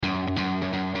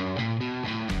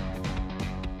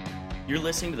You're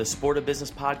listening to the Sport of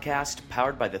Business podcast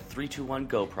powered by the 321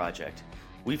 Go Project.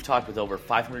 We've talked with over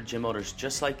 500 gym owners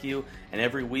just like you, and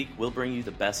every week we'll bring you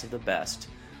the best of the best.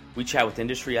 We chat with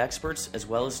industry experts as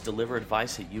well as deliver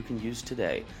advice that you can use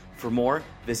today. For more,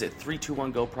 visit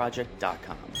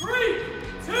 321goproject.com. 3,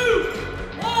 2,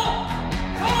 1,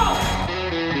 go!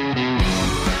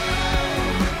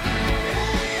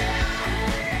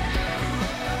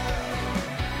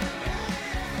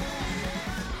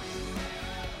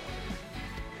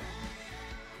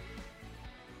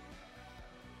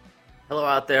 Hello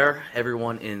out there,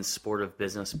 everyone in Sport of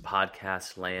Business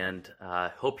podcast land.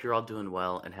 Hope you're all doing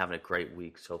well and having a great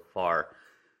week so far.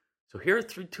 So here at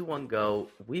 321 Go,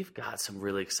 we've got some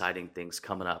really exciting things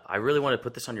coming up. I really want to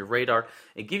put this on your radar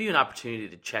and give you an opportunity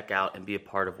to check out and be a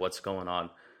part of what's going on.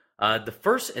 The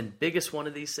first and biggest one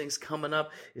of these things coming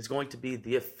up is going to be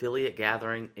the affiliate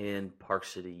gathering in Park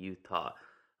City, Utah.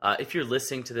 If you're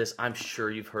listening to this, I'm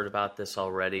sure you've heard about this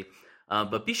already.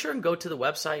 But be sure and go to the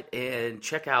website and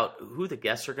check out who the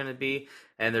guests are going to be.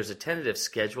 And there's a tentative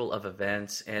schedule of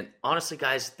events. And honestly,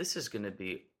 guys, this is going to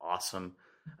be awesome.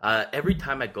 Every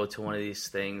time I go to one of these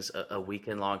things, a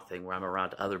weekend-long thing where I'm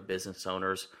around other business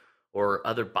owners or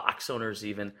other box owners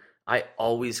even, I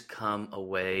always come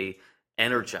away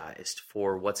energized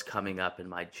for what's coming up in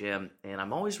my gym. And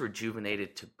I'm always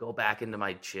rejuvenated to go back into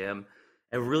my gym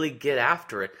and really get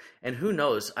after it. And who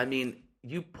knows, I mean,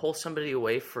 you pull somebody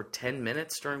away for 10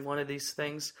 minutes during one of these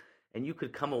things, and you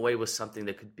could come away with something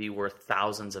that could be worth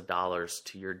thousands of dollars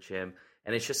to your gym.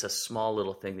 And it's just a small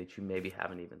little thing that you maybe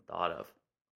haven't even thought of.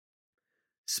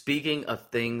 Speaking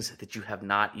of things that you have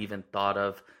not even thought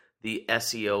of, the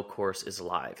SEO course is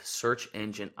live, Search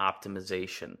Engine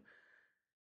Optimization.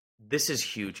 This is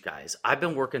huge, guys. I've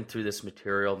been working through this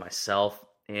material myself,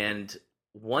 and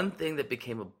one thing that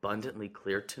became abundantly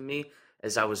clear to me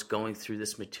as I was going through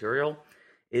this material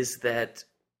is that,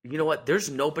 you know what, there's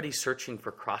nobody searching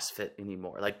for CrossFit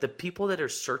anymore. Like, the people that are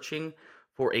searching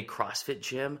for a CrossFit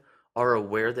gym are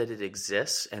aware that it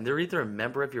exists, and they're either a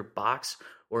member of your box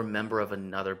or a member of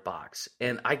another box.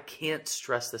 And I can't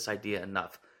stress this idea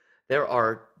enough. There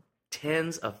are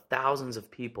tens of thousands of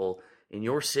people in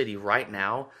your city right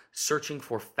now searching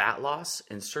for fat loss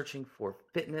and searching for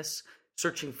fitness,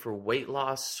 searching for weight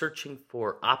loss, searching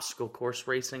for obstacle course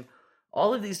racing,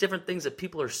 all of these different things that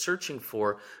people are searching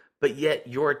for, but yet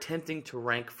you're attempting to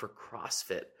rank for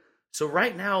CrossFit. So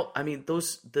right now, I mean,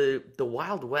 the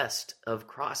Wild West of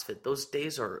CrossFit, those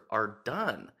days are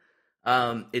done.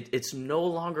 It's no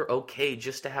longer okay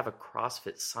just to have a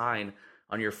CrossFit sign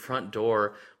on your front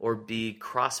door or be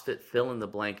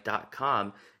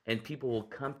CrossFitFillintheblank.com, and people will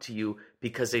come to you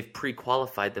because they've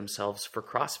pre-qualified themselves for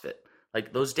CrossFit.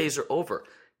 Like, those days are over.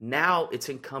 Now it's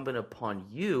incumbent upon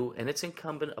you, and it's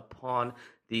incumbent upon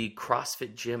the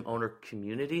CrossFit gym owner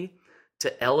community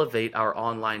to elevate our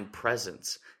online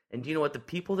presence. And you know what? The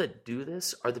people that do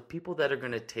this are the people that are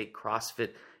going to take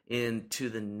CrossFit into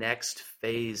the next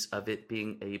phase of it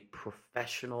being a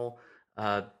professional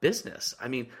business. I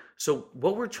mean, so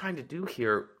what we're trying to do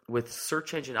here with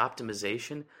search engine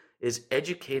optimization is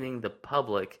educating the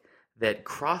public that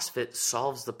CrossFit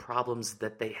solves the problems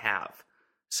that they have.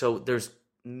 So there's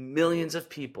millions of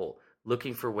people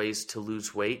looking for ways to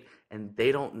lose weight, and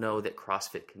they don't know that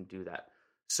CrossFit can do that.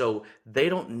 So they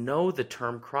don't know the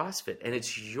term CrossFit, and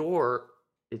it's your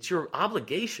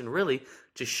obligation really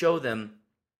to show them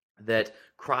that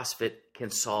CrossFit can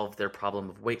solve their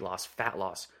problem of weight loss, fat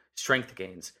loss, strength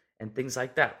gains, and things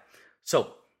like that.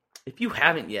 So if you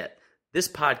haven't yet, this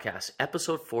podcast,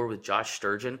 episode 4 with Josh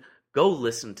Sturgeon, go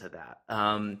listen to that.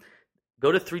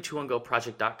 Go to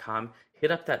 321goproject.com, hit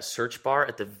up that search bar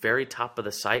at the very top of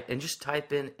the site, and just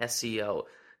type in SEO.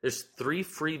 There's 3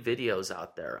 free videos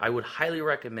out there. I would highly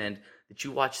recommend that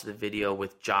you watch the video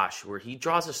with Josh, where he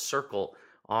draws a circle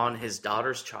on his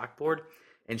daughter's chalkboard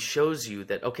and shows you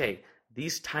that, okay,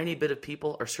 these tiny bit of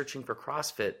people are searching for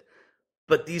CrossFit,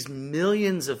 but these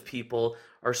millions of people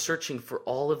are searching for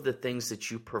all of the things that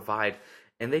you provide,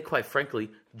 and they, quite frankly,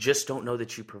 just don't know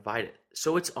that you provide it.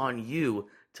 So it's on you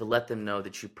to let them know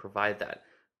that you provide that.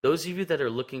 Those of you that are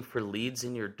looking for leads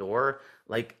in your door,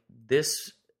 like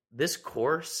this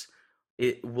course,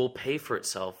 it will pay for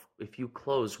itself if you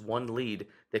close one lead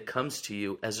that comes to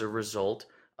you as a result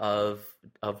of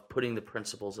putting the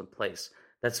principles in place.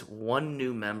 That's one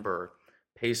new member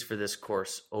pays for this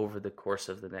course over the course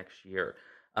of the next year.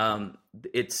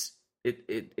 It's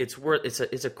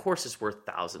a course that's worth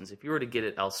thousands. If you were to get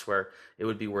it elsewhere, it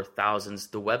would be worth thousands.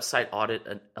 The website audit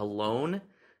alone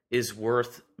is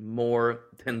worth more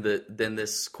than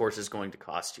this course is going to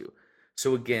cost you.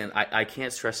 So again, I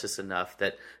can't stress this enough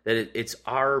that it's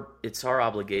our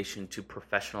obligation to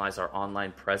professionalize our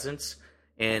online presence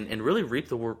and really reap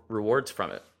the rewards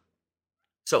from it.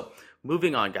 So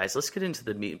moving on, guys, let's get into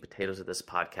the meat and potatoes of this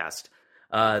podcast.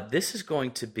 This is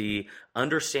going to be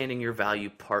Understanding Your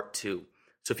Value Part 2.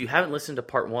 So if you haven't listened to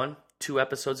Part 1, 2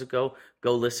 episodes ago,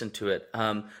 go listen to it.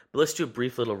 But let's do a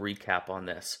brief little recap on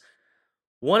this.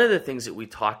 One of the things that we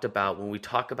talked about when we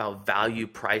talk about value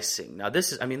pricing, now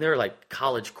this is, there are like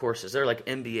college courses, there are like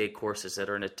MBA courses that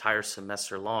are an entire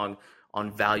semester long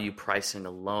on value pricing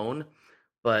alone,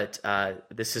 but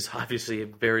this is obviously a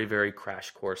very, very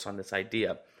crash course on this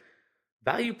idea.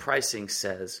 Value pricing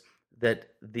says that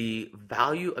the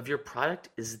value of your product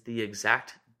is the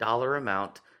exact dollar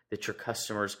amount that your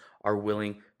customers are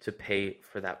willing to pay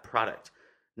for that product.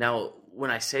 Now, when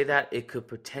I say that, it could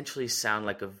potentially sound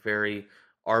like a very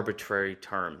arbitrary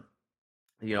term.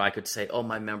 I could say, oh,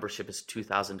 my membership is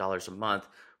 $2,000 a month.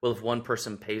 Well, if one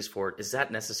person pays for it, is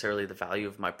that necessarily the value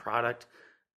of my product?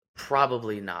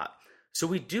 Probably not. So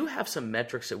we do have some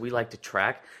metrics that we like to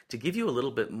track to give you a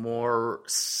little bit more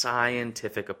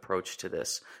scientific approach to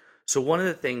this. So one of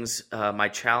the things, my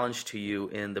challenge to you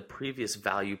in the previous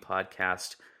value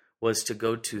podcast was to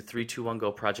go to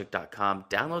 321goproject.com,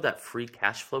 download that free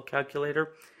cash flow calculator,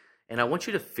 and I want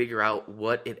you to figure out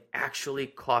what it actually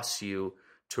costs you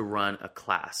to run a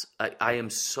class. I am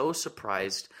so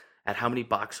surprised at how many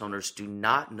box owners do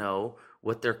not know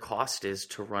what their cost is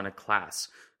to run a class.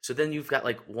 So then you've got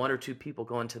like 1 or 2 people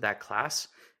going to that class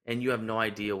and you have no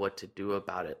idea what to do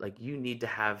about it. Like, you need to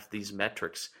have these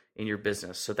metrics in your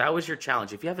business. So that was your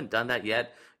challenge. If you haven't done that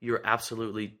yet, you're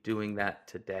absolutely doing that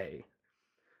today.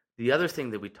 The other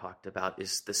thing that we talked about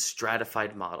is the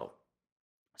stratified model.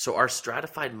 So our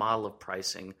stratified model of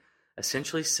pricing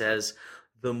essentially says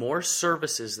the more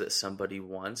services that somebody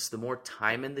wants, the more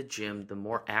time in the gym, the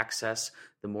more access,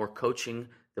 the more coaching,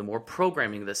 the more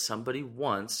programming that somebody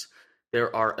wants,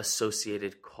 there are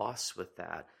associated costs with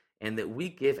that. And that we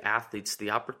give athletes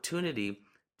the opportunity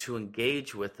to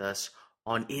engage with us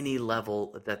on any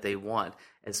level that they want,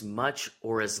 as much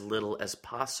or as little as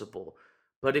possible.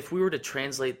 But if we were to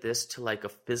translate this to like a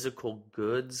physical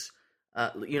goods,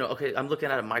 okay, I'm looking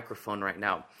at a microphone right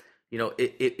now.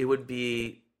 It would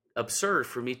be absurd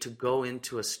for me to go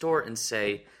into a store and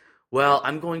say, well,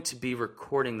 I'm going to be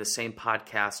recording the same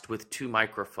podcast with 2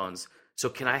 microphones. So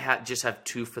can I just have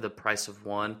 2 for the price of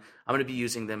 1? I'm going to be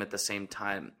using them at the same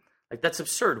time. Like, that's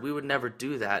absurd. We would never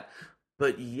do that.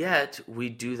 But yet we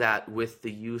do that with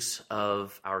the use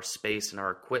of our space and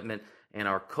our equipment and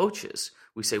our coaches.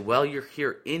 We say, well, you're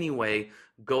here anyway.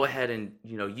 Go ahead and,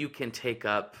 you can take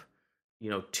up,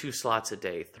 2 slots a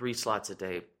day, 3 slots a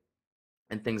day,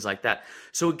 and things like that.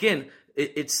 So again,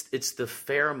 it's the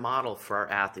fair model for our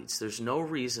athletes. There's no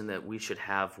reason that we should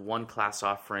have one class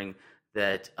offering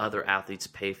that other athletes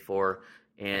pay for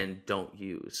and don't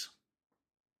use.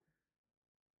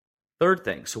 Third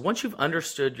thing, so once you've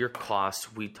understood your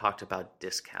costs, we talked about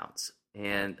discounts.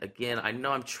 And again, I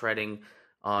know I'm treading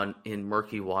in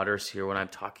murky waters here when I'm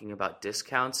talking about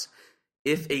discounts.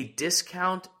 If a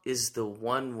discount is the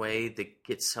one way that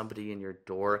gets somebody in your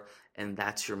door and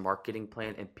that's your marketing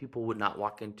plan and people would not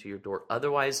walk into your door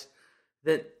otherwise,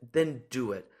 then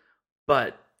do it.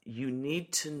 But you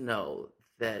need to know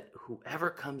that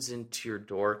whoever comes into your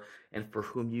door and for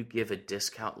whom you give a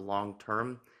discount long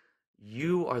term,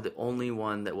 you are the only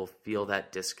one that will feel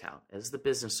that discount. As the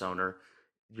business owner,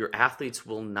 your athletes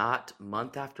will not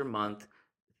month after month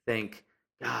think,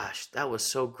 gosh, that was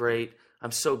so great.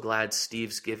 I'm so glad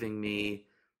Steve's giving me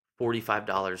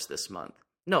 $45 this month.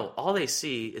 No, all they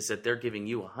see is that they're giving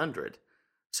you $100.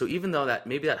 So even though that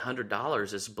maybe that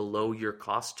 $100 is below your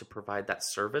cost to provide that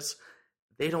service,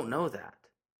 they don't know that.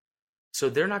 So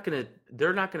they're not going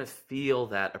to feel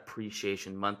that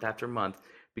appreciation month after month,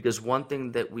 because one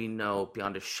thing that we know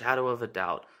beyond a shadow of a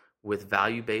doubt with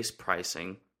value-based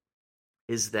pricing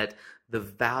is that the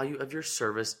value of your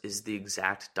service is the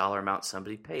exact dollar amount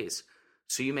somebody pays.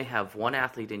 So you may have one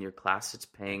athlete in your class that's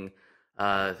paying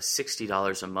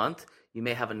 $60 a month. You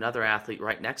may have another athlete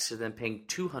right next to them paying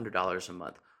 $200 a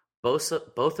month.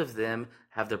 Both of them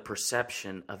have the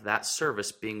perception of that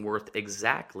service being worth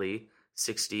exactly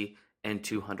 $60 and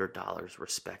 $200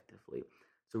 respectively.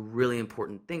 It's a really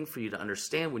important thing for you to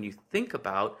understand when you think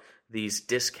about these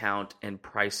discount and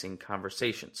pricing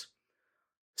conversations.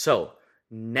 So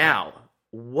now,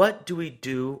 what do we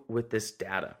do with this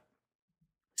data?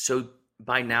 So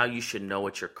by now you should know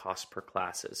what your cost per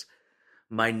class is.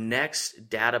 My next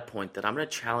data point that I'm going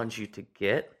to challenge you to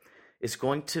get is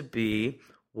going to be,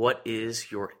 what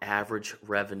is your average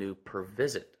revenue per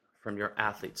visit from your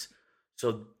athletes?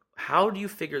 So how do you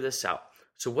figure this out?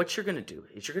 So what you're going to do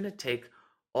is you're going to take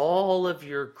all of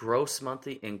your gross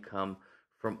monthly income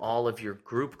from all of your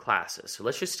group classes. So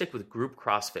let's just stick with group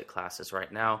CrossFit classes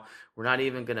right now. We're not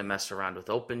even going to mess around with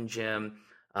open gym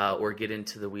or get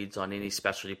into the weeds on any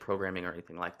specialty programming or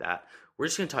anything like that. We're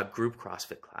just going to talk group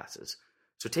CrossFit classes.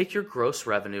 So take your gross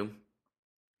revenue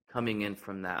coming in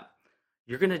from that.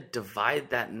 You're going to divide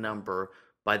that number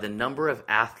by the number of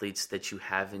athletes that you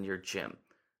have in your gym.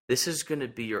 This is going to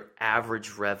be your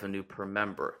average revenue per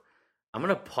member. I'm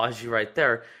going to pause you right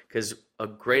there because a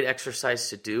great exercise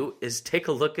to do is take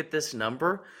a look at this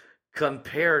number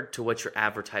compared to what your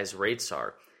advertised rates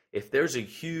are. If there's a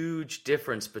huge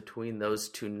difference between those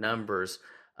two numbers,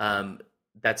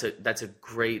 that's a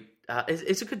great,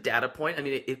 it's a good data point. I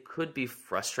mean, it could be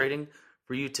frustrating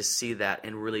for you to see that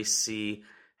and really see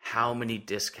how many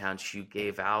discounts you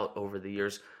gave out over the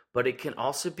years, but it can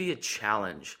also be a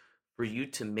challenge for you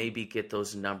to maybe get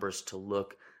those numbers to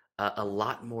look a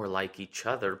lot more like each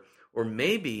other, or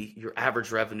maybe your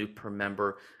average revenue per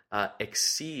member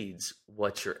exceeds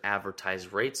what your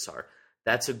advertised rates are.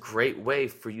 That's a great way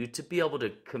for you to be able to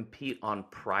compete on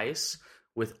price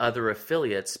with other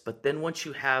affiliates. But then once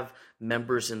you have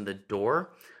members in the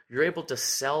door, you're able to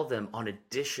sell them on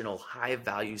additional high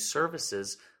value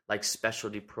services like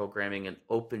specialty programming and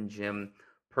open gym,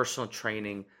 personal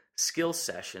training, skill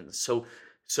sessions.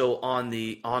 So on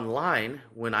the online,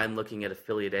 when I'm looking at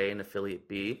affiliate A and affiliate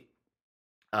B,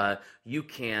 you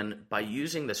can, by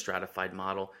using the stratified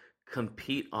model,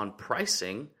 compete on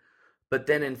pricing. But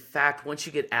then in fact, once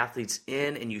you get athletes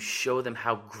in and you show them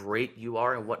how great you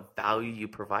are and what value you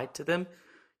provide to them,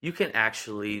 you can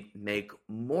actually make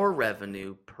more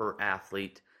revenue per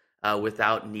athlete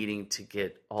without needing to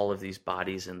get all of these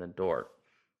bodies in the door.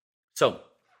 So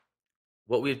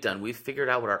what we've done, we've figured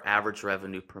out what our average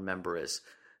revenue per member is.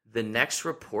 The next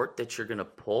report that you're going to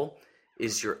pull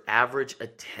is your average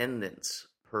attendance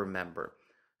per member.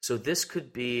 So this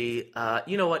could be,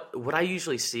 what I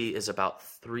usually see is about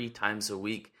 3 times a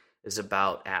week is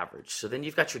about average. So then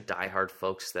you've got your diehard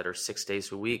folks that are 6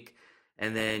 days a week,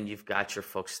 and then you've got your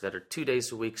folks that are 2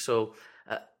 days a week. So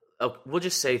we'll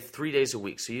just say 3 days a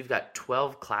week. So you've got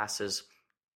 12 classes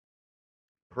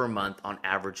per month on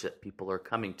average that people are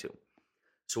coming to.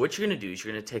 So what you're going to do is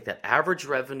you're going to take that average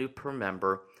revenue per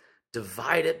member,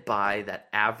 divide it by that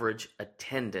average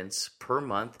attendance per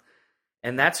month,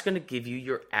 and that's going to give you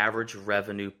your average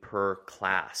revenue per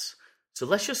class. So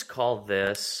let's just call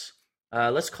this,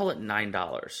 let's call it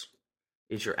 $9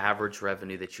 is your average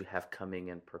revenue that you have coming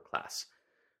in per class.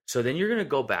 So then you're going to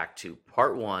go back to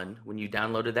part 1 when you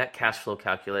downloaded that cash flow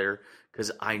calculator,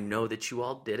 because I know that you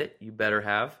all did it. You better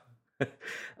have.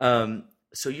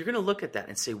 So you're going to look at that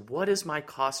and say, what is my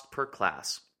cost per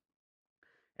class?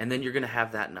 And then you're going to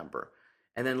have that number.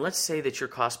 And then let's say that your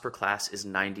cost per class is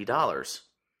 $90.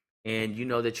 And you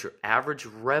know that your average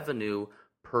revenue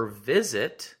per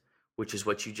visit, which is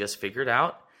what you just figured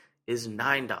out, is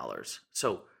 $9.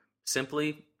 So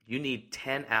simply, you need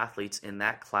 10 athletes in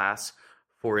that class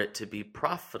for it to be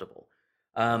profitable.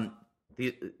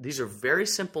 These are very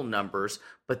simple numbers,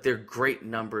 but they're great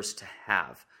numbers to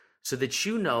have so that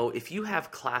you know if you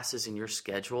have classes in your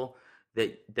schedule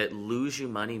that lose you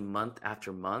money month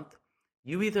after month,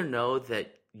 you either know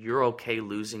that you're okay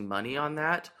losing money on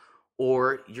that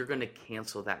or you're going to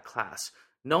cancel that class.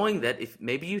 Knowing that if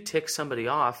maybe you tick somebody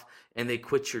off and they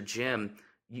quit your gym,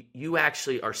 you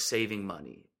actually are saving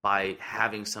money by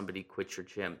having somebody quit your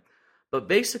gym. But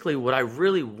basically what I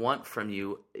really want from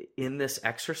you in this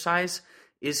exercise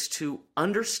is to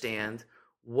understand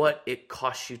what it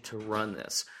costs you to run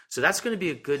this. So that's going to be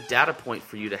a good data point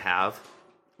for you to have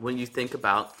when you think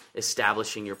about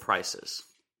establishing your prices.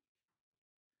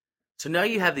 So now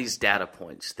you have these data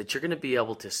points that you're going to be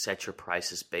able to set your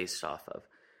prices based off of.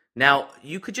 Now,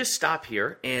 you could just stop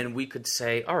here and we could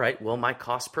say, all right, well, my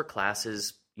cost per class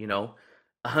is,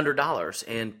 $100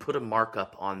 and put a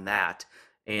markup on that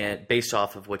and based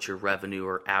off of what your revenue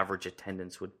or average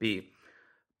attendance would be.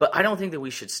 But I don't think that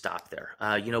we should stop there.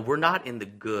 We're not in the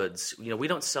goods. We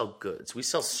don't sell goods. We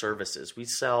sell services. We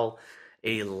sell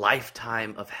a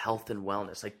lifetime of health and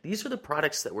wellness. Like these are the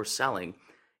products that we're selling.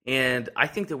 And I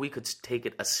think that we could take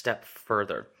it a step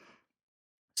further.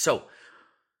 So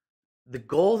the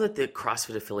goal that the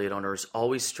CrossFit affiliate owner is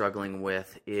always struggling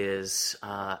with is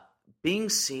being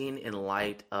seen in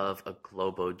light of a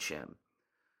Globo gym.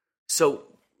 So,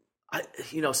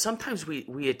 sometimes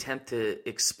we attempt to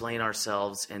explain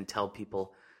ourselves and tell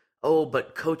people, oh,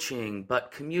 but coaching,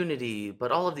 but community,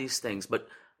 but all of these things. But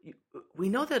we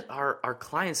know that our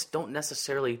clients don't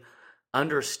necessarily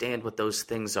understand what those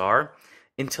things are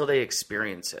until they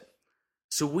experience it.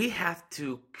 So we have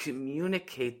to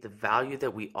communicate the value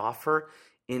that we offer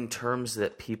in terms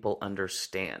that people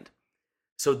understand.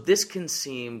 So this can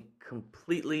seem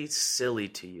completely silly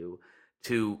to you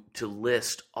to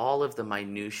list all of the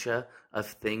minutia of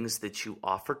things that you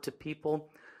offer to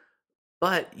people,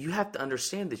 but you have to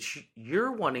understand that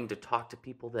you're wanting to talk to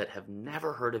people that have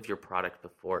never heard of your product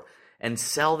before and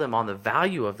sell them on the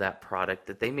value of that product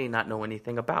that they may not know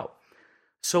anything about.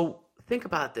 So think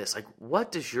about this, like,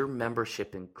 what does your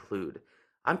membership include?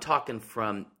 I'm talking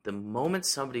from the moment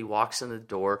somebody walks in the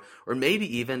door, or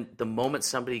maybe even the moment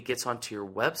somebody gets onto your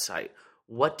website.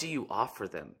 What do you offer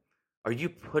them? Are you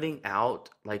putting out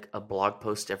like a blog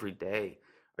post every day?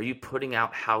 Are you putting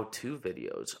out how-to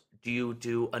videos? Do you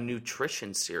do a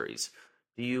nutrition series?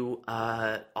 Do you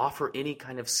offer any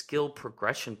kind of skill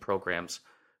progression programs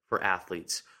for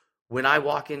athletes? When I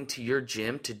walk into your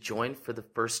gym to join for the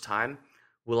first time,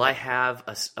 will I have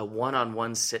a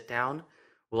one-on-one sit down?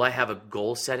 Will I have a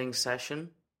goal setting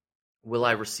session? Will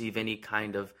I receive any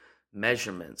kind of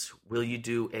measurements? Will you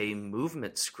do a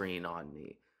movement screen on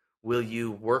me? Will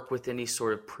you work with any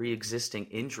sort of pre-existing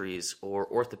injuries or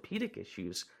orthopedic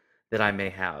issues that I may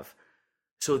have?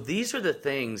 So these are the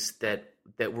things that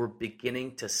we're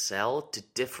beginning to sell to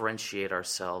differentiate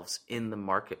ourselves in the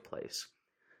marketplace.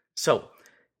 So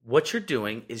what you're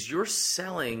doing is you're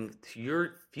selling to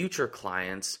your future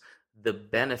clients the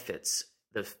benefits,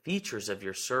 the features of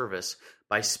your service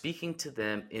by speaking to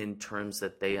them in terms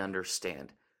that they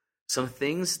understand. Some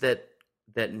things that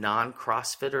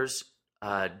non-CrossFitters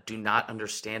do not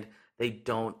understand, they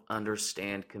don't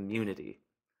understand community.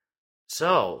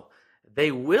 So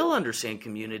they will understand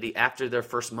community after their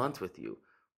first month with you,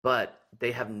 but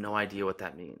they have no idea what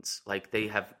that means. Like, they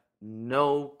have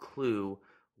no clue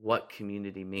what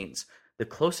community means. The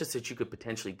closest that you could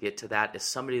potentially get to that is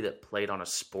somebody that played on a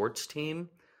sports team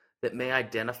that may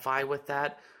identify with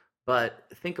that. But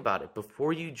think about it.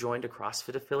 Before you joined a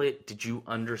CrossFit affiliate, did you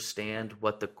understand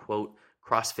what the quote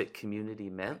CrossFit community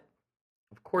meant?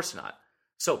 Of course not.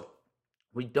 So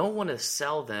we don't want to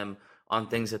sell them on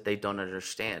things that they don't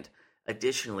understand.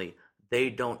 Additionally, they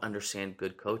don't understand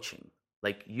good coaching.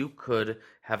 Like, you could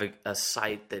have a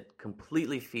site that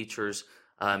completely features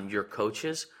your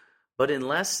coaches, but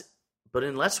unless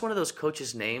one of those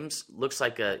coaches' names looks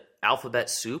like a alphabet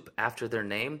soup after their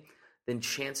name, then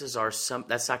chances are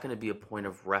that's not going to be a point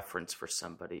of reference for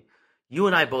somebody. You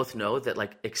and I both know that,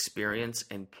 like, experience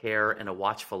and care and a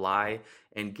watchful eye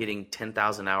and getting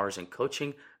 10,000 hours in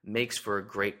coaching makes for a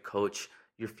great coach.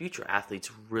 Your future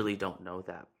athletes really don't know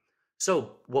that.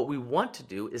 So what we want to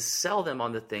do is sell them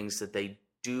on the things that they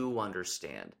do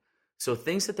understand. So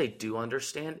things that they do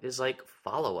understand is like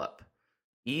follow-up,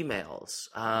 emails,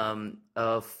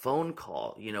 a phone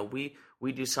call. You know, we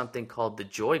do something called the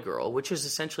Joy Girl, which is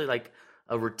essentially like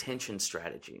a retention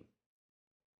strategy.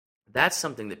 That's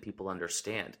something that people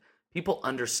understand. People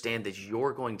understand that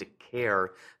you're going to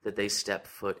care that they step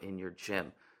foot in your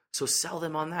gym. So sell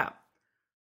them on that.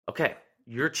 Okay,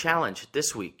 your challenge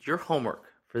this week, your homework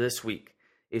for this week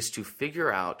is to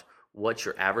figure out what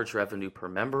your average revenue per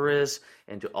member is,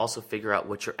 and to also figure out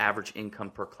what your average income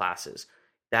per class is.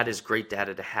 That is great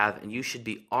data to have, and you should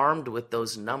be armed with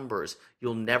those numbers.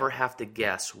 You'll never have to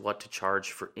guess what to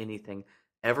charge for anything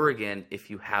ever again if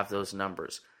you have those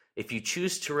numbers. If you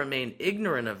choose to remain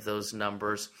ignorant of those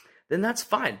numbers, then that's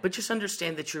fine. But just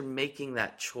understand that you're making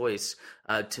that choice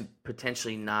to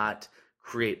potentially not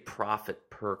create profit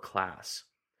per class.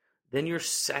 Then your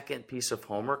second piece of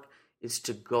homework is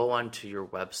to go onto your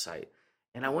website.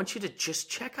 And I want you to just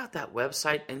check out that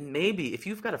website, and maybe if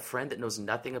you've got a friend that knows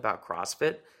nothing about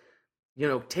CrossFit, you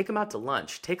know, take them out to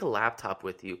lunch, take a laptop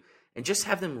with you, and just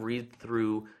have them read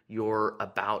through your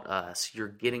About Us, your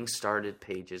Getting Started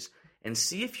pages, and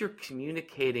see if you're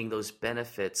communicating those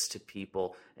benefits to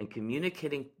people and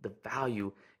communicating the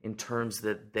value in terms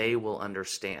that they will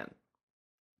understand.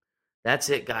 That's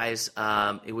it, guys.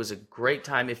 It was a great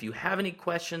time. If you have any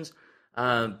questions,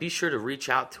 be sure to reach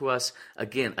out to us.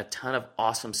 Again, a ton of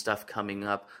awesome stuff coming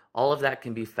up. All of that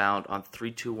can be found on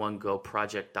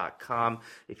 321goproject.com.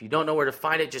 If you don't know where to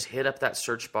find it, just hit up that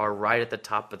search bar right at the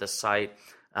top of the site,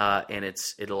 and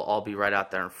it'll all be right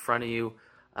out there in front of you.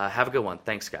 Have a good one.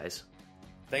 Thanks, guys.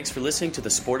 Thanks for listening to the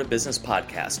Sport of Business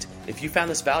podcast. If you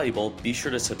found this valuable, be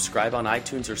sure to subscribe on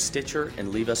iTunes or Stitcher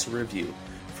and leave us a review.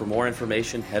 For more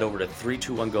information, head over to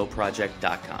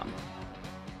 321goproject.com.